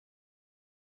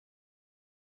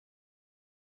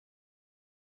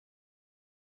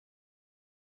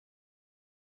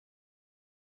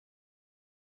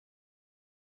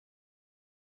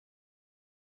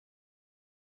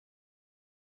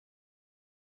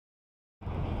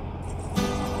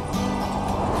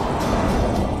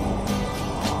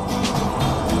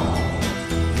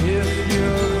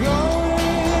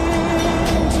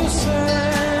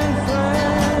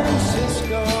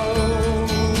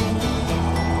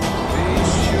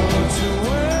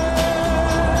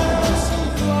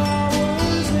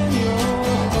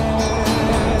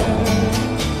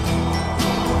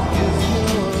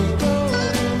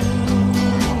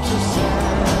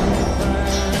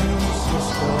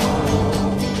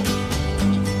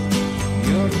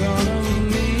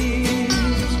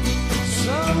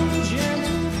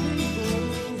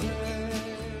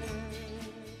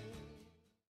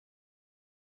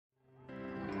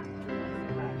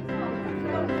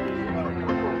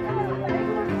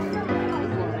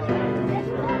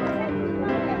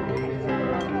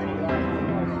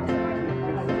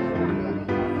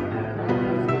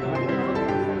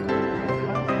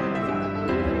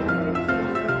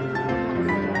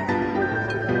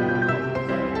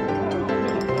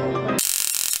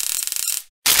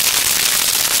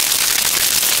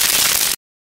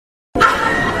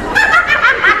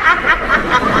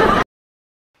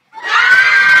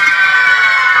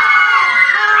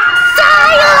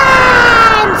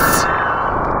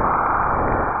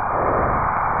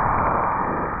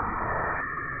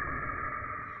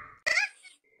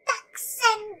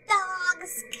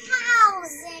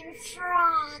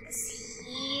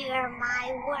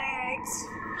words.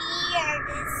 Fear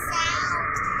the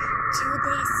sound. To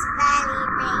this valley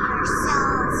may your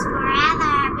souls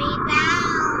forever be bound.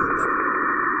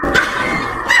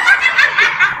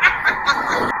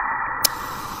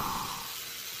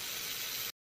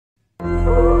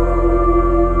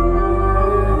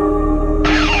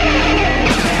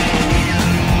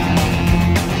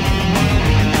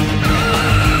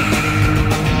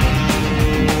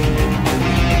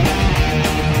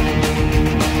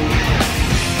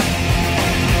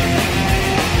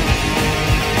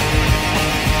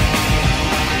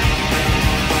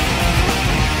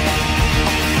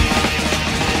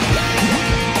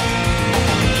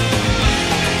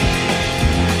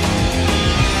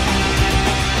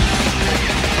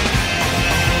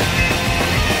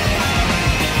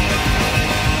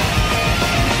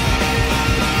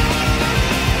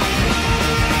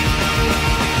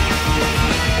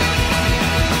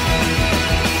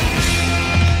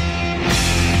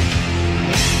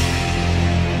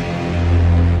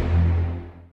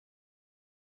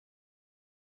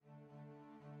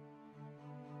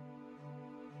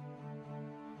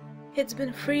 It's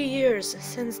been 3 years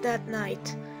since that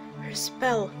night. Her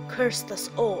spell cursed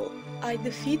us all. I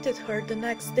defeated her the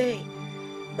next day,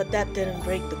 but that didn't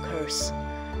break the curse.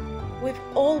 We've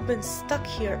all been stuck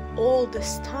here all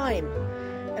this time,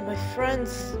 and my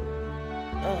friends...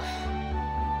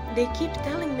 they keep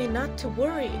telling me not to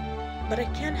worry, but I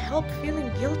can't help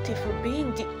feeling guilty for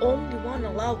being the only one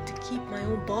allowed to keep my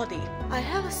own body. I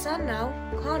have a son now,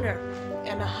 Connor,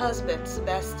 and a husband,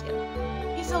 Sebastian.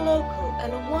 He's a local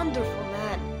and a wonderful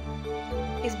man.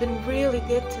 He's been really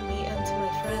good to me and to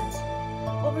my friends.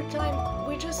 Over time,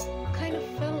 we just kind of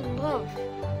fell in love.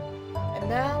 And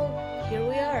now, here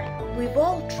we are. We've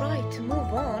all tried to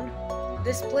move on.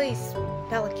 This place,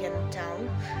 Pelican Town,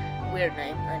 weird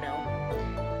name, I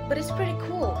know. But it's pretty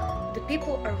cool. The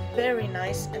people are very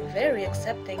nice and very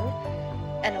accepting,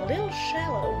 and a little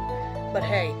shallow. But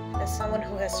hey, as someone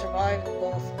who has survived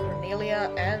both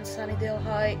Cornelia and Sunnydale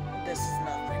High, this is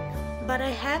nothing. But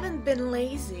I haven't been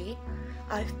lazy.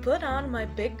 I've put on my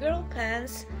big girl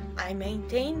pants, I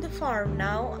maintain the farm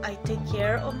now, I take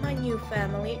care of my new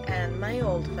family and my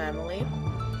old family.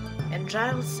 And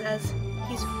Giles says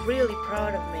he's really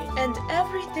proud of me. And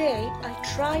every day I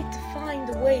try to find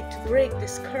a way to break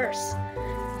this curse.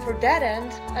 For that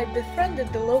end, I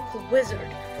befriended the local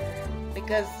wizard,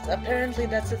 because apparently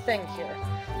that's a thing here.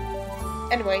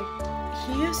 Anyway,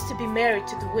 he used to be married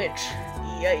to the witch,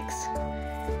 yikes.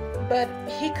 But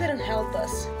he couldn't help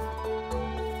us.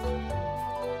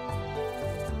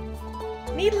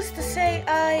 Needless to say,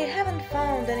 I haven't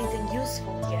found anything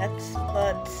useful yet,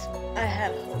 but I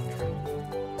have hope.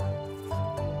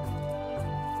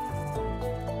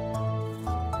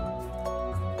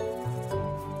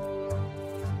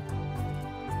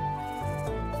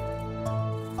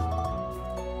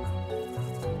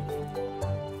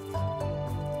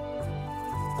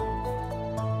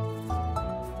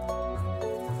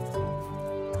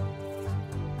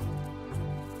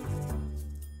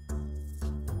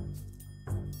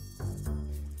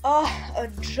 Ah, a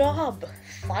job!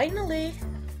 Finally!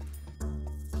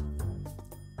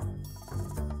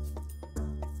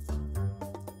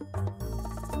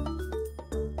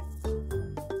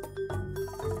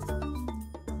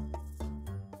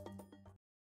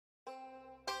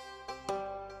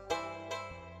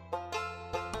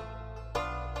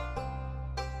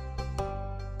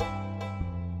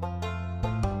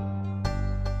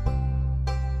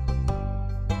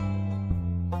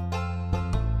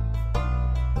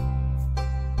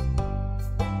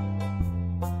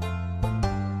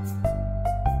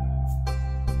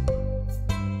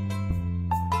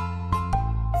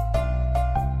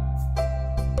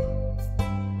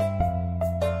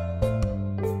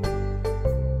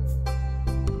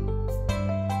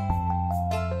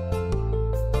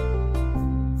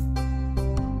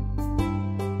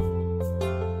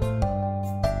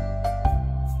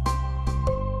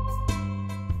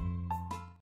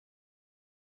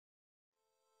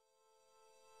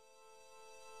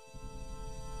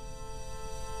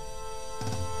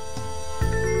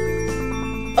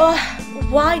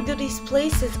 Ugh, why do these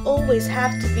places always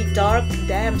have to be dark,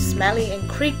 damp, smelly, and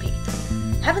creepy?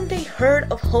 Haven't they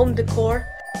heard of home decor?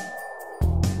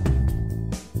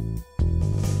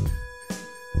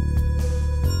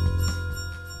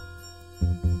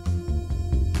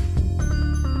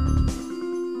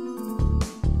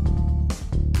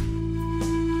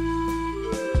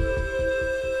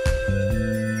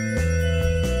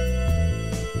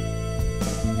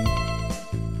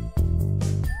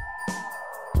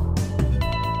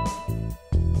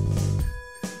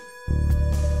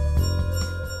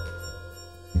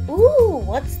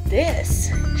 What's this?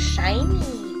 Shiny.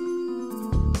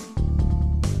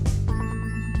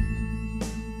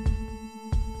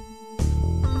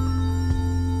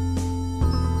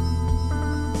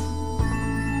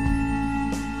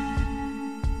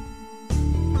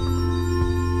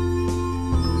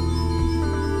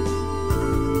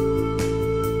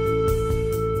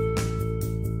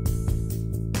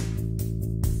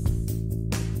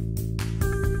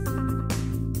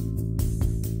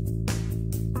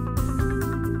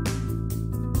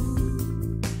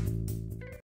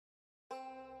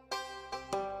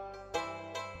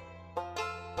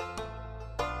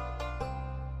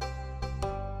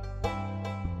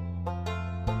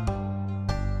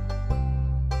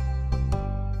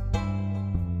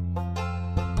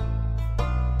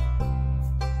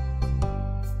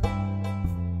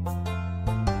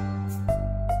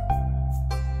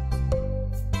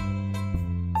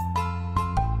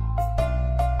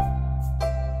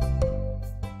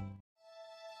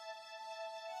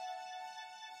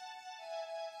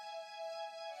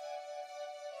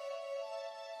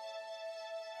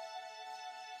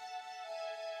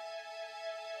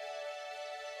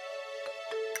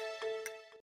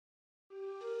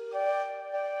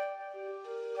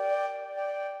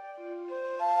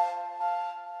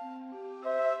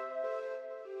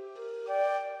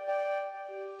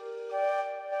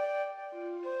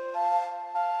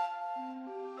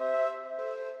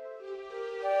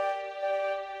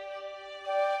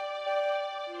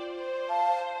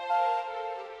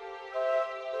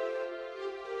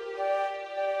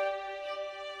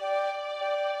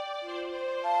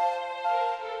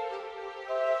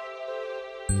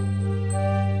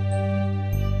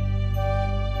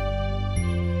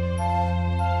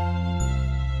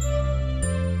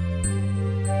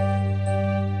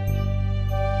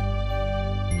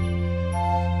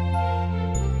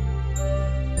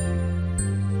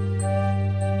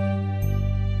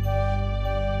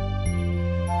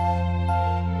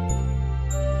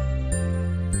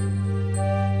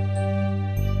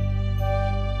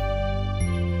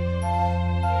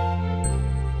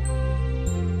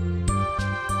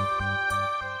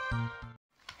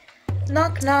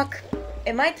 Knock, knock.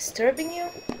 Am I disturbing you?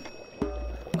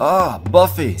 Ah,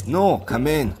 Buffy! No, come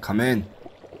in, come in.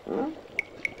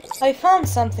 I found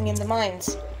something in the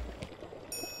mines.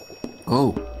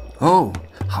 Oh,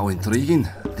 how intriguing.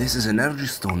 This is an energy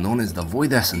stone known as the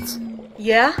Void Essence.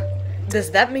 Yeah?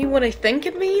 Does that mean what I think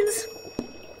it means?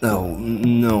 Oh,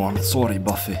 no, I'm sorry,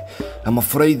 Buffy. I'm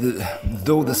afraid that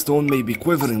though the stone may be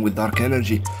quivering with dark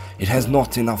energy, it has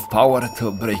not enough power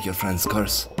to break your friend's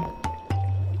curse.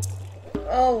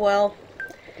 Oh well.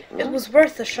 It was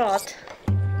worth a shot.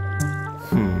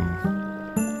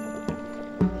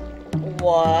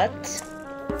 What?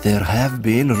 There have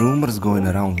been rumors going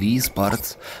around these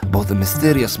parts about a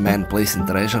mysterious man placing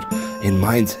treasure in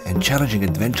mines and challenging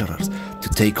adventurers to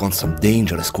take on some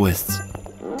dangerous quests.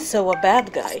 So a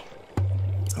bad guy?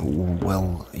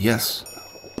 Well, yes,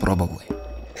 probably.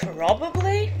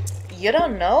 Probably? You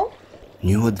don't know?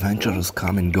 New adventurers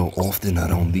come and go often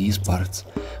around these parts,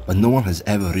 but no one has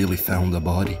ever really found a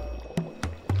body.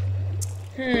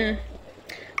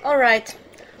 Alright,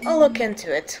 I'll look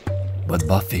into it. But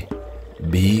Buffy,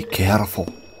 be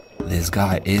careful. This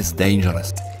guy is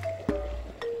dangerous.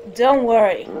 Don't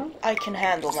worry, I can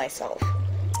handle myself.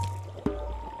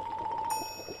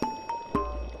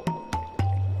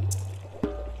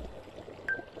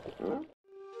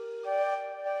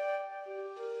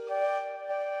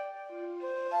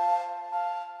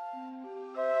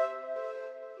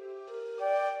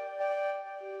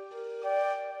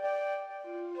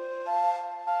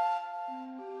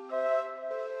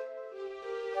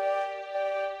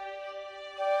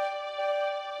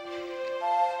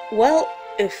 Well,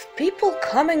 if people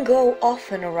come and go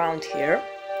often around here,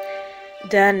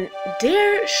 then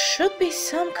there should be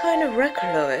some kind of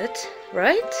record of it,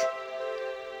 right?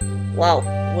 Wow,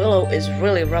 Willow is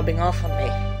really rubbing off on me.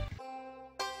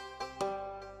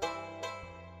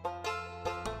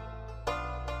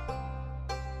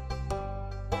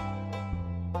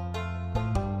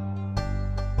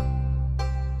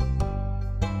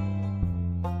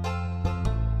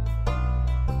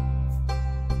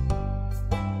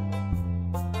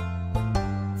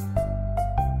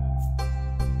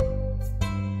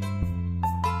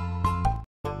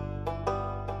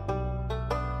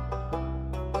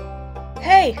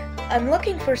 Hey, I'm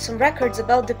looking for some records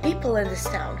about the people in this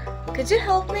town. Could you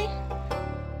help me?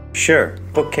 Sure,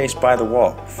 bookcase by the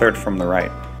wall, third from the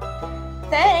right.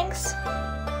 Thanks.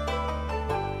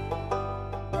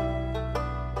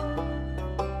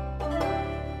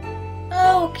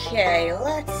 Okay,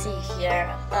 let's see here.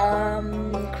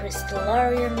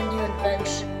 Crystallarium, new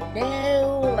adventure,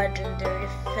 no. Legendary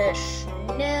fish,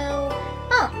 no.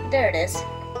 Ah, there it is.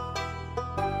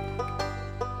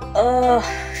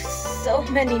 So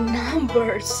many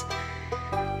numbers.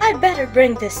 I better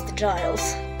bring this to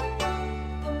Giles.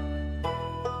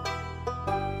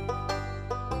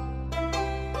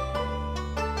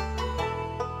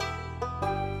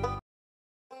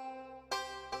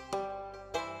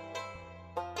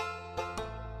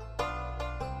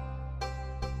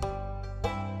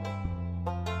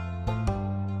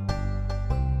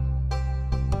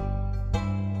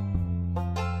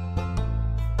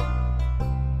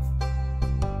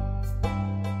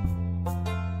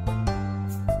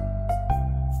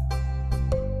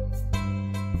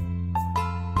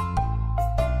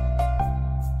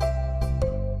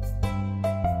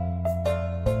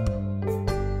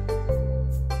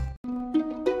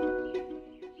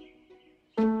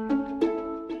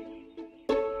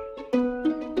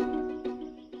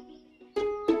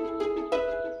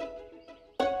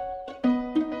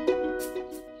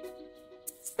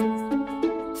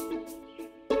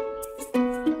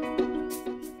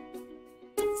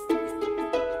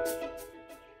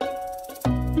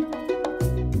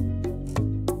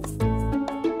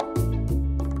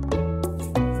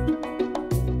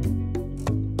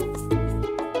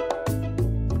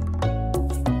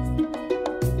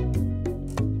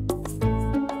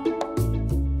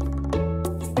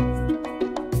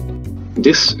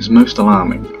 This is most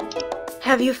alarming.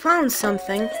 Have you found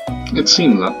something? It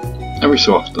seems that, every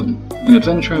so often, an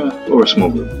adventurer or a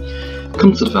small group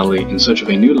comes to the valley in search of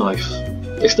a new life.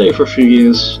 They stay for a few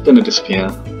years, then they disappear,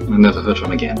 and are never heard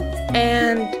from again.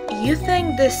 And you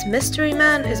think this mystery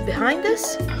man is behind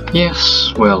this?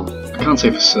 Yes, well, I can't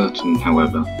say for certain,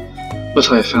 however,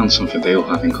 but I have found something they all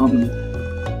have in common.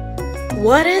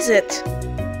 What is it?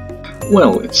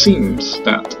 Well, it seems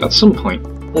that at some point,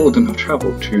 all of them have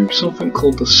travelled to something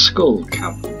called the Skull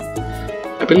Cavern.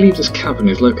 I believe this cavern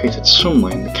is located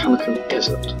somewhere in the Calico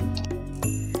Desert.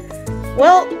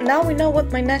 Well, now we know what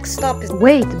my next stop is.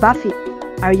 Wait, Buffy,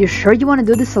 are you sure you want to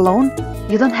do this alone?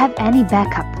 You don't have any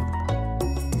backup.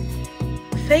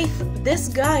 Faith, this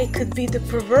guy could be the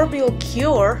proverbial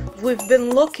cure we've been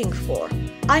looking for.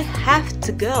 I have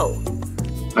to go.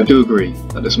 I do agree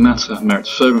that this matter merits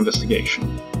further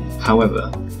investigation.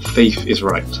 However, Faith is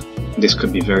right. This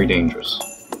could be very dangerous.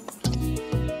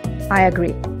 I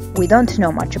agree. We don't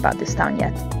know much about this town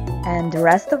yet, and the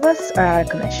rest of us are out of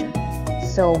commission.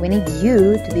 So we need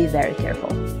you to be very careful.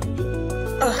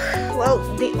 Well,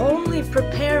 the only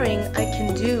preparing I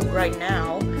can do right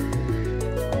now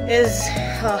is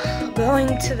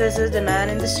going to visit the man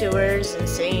in the sewers and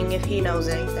seeing if he knows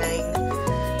anything.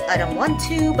 I don't want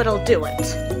to, but I'll do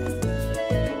it.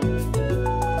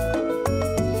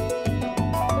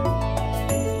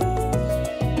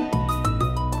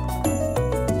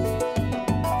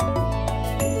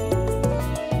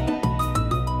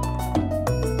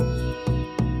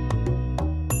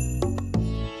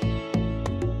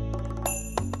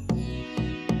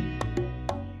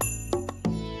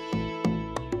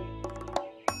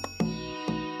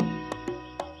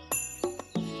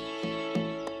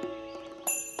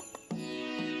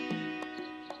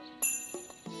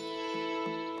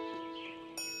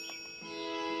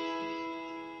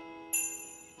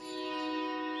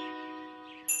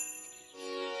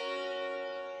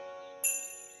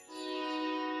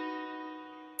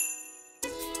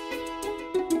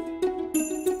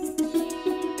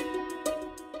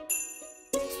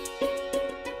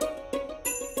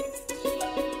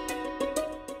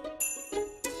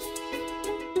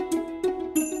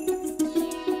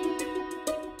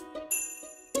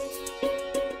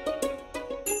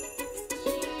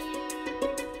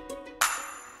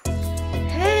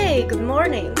 Hey, good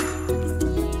morning.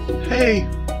 Hey,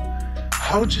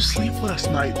 how'd you sleep last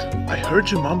night? I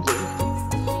heard you mumbling.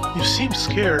 You seemed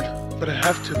scared, but I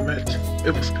have to admit,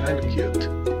 it was kinda cute.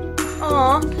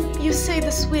 Aw, you say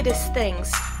the sweetest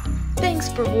things. Thanks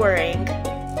for worrying,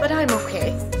 but I'm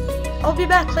okay. I'll be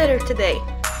back later today.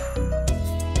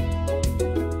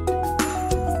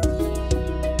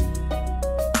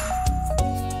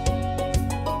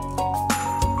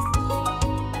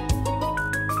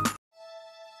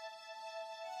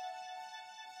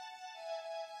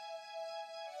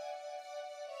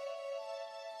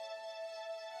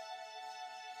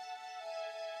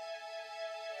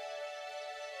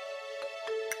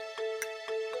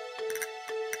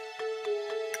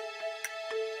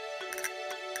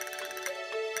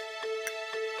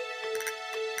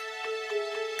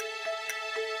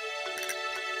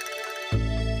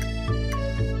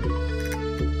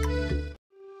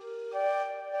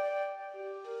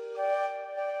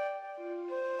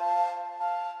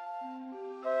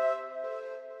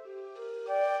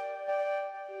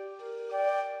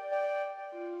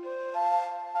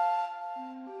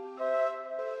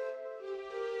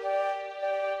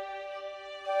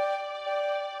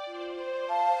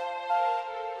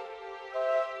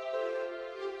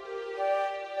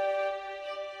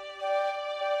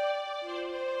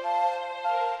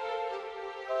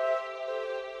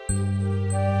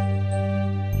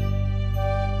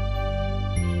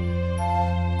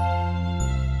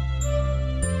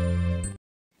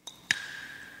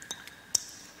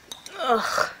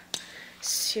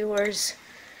 sewers?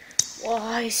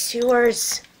 Why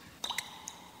sewers?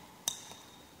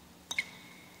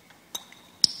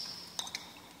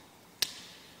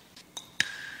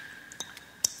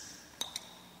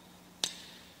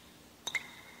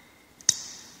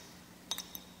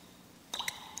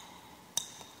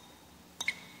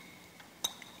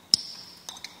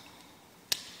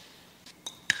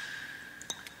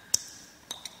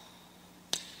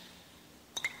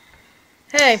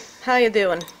 Hey, how you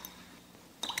doing?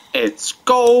 It's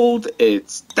cold,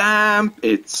 it's damp,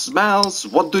 it smells.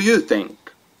 What do you think?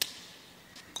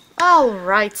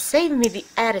 Alright, save me the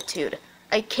attitude.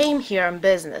 I came here on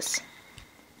business.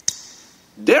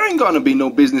 There ain't gonna be no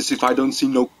business if I don't see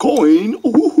no coin.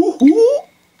 Ooh.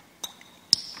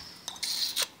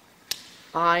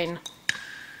 Fine.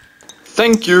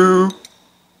 Thank you.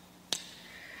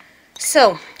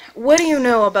 So, what do you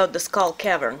know about the Skull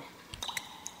Cavern?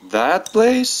 That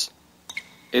place?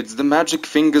 It's the Magic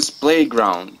Fingers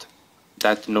playground.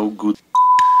 That no good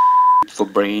for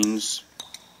brains.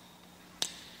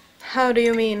 How do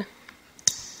you mean?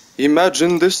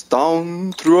 Imagine this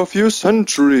town through a few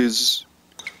centuries.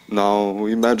 Now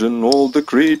imagine all the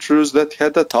creatures that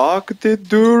had attacked it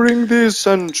during these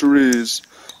centuries.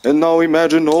 And now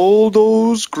imagine all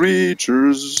those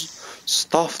creatures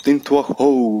stuffed into a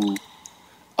hole.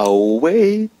 Oh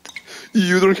wait,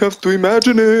 you don't have to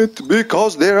imagine it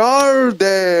because they are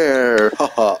there.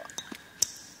 Haha.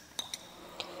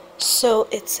 So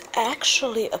it's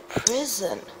actually a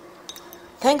prison.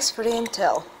 Thanks for the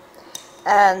intel.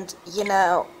 And, you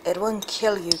know, it won't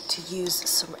kill you to use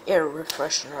some air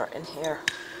refreshener in here.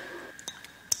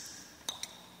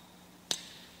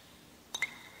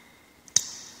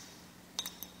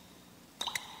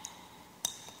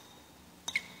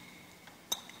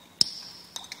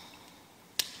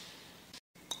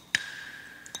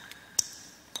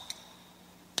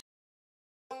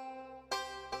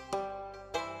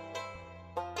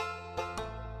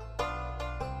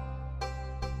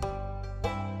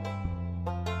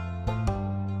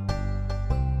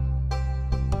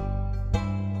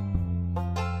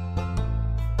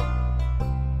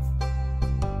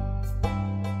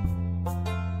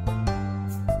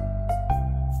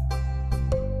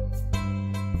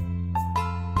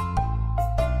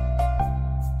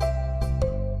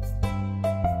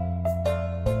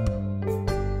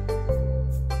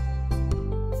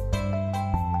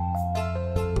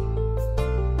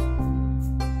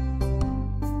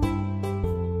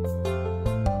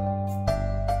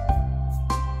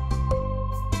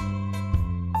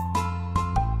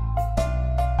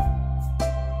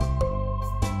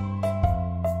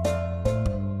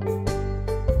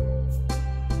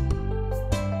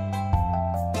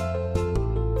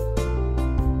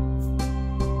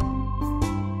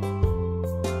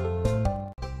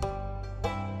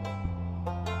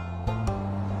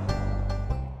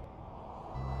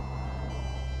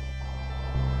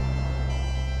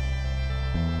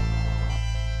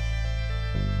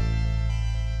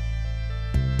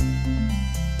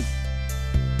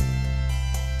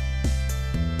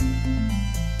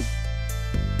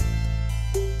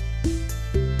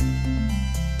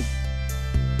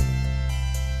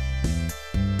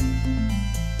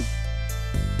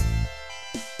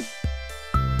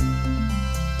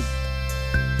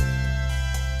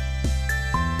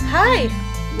 Hi!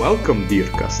 Welcome, dear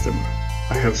customer.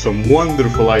 I have some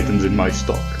wonderful items in my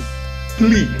stock.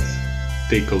 Please,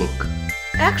 take a look.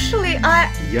 Actually,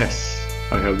 Yes,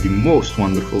 I have the most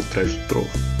wonderful treasure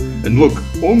trove. And look,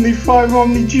 only 5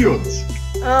 Omni Geodes.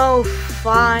 Oh,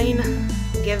 fine.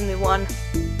 Give me one.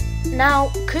 Now,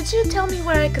 could you tell me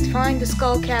where I could find the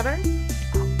Skull Cavern?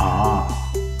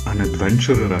 Ah, an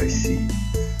adventurer I see.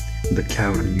 The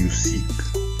cavern you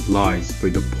seek lies by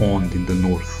the pond in the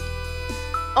north.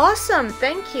 Awesome,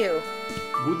 thank you.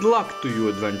 Good luck to you,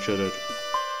 adventurer.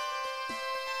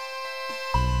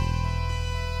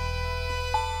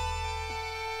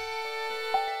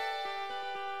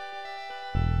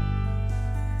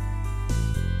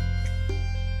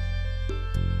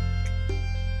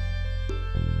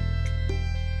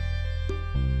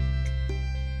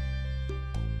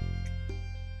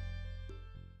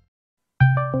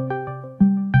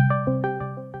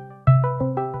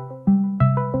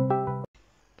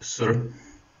 Sir,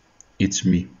 it's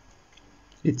me.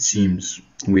 It seems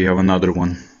we have another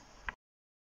one.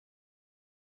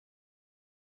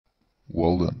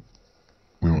 Well then,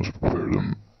 we must prepare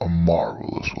them a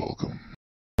marvelous welcome.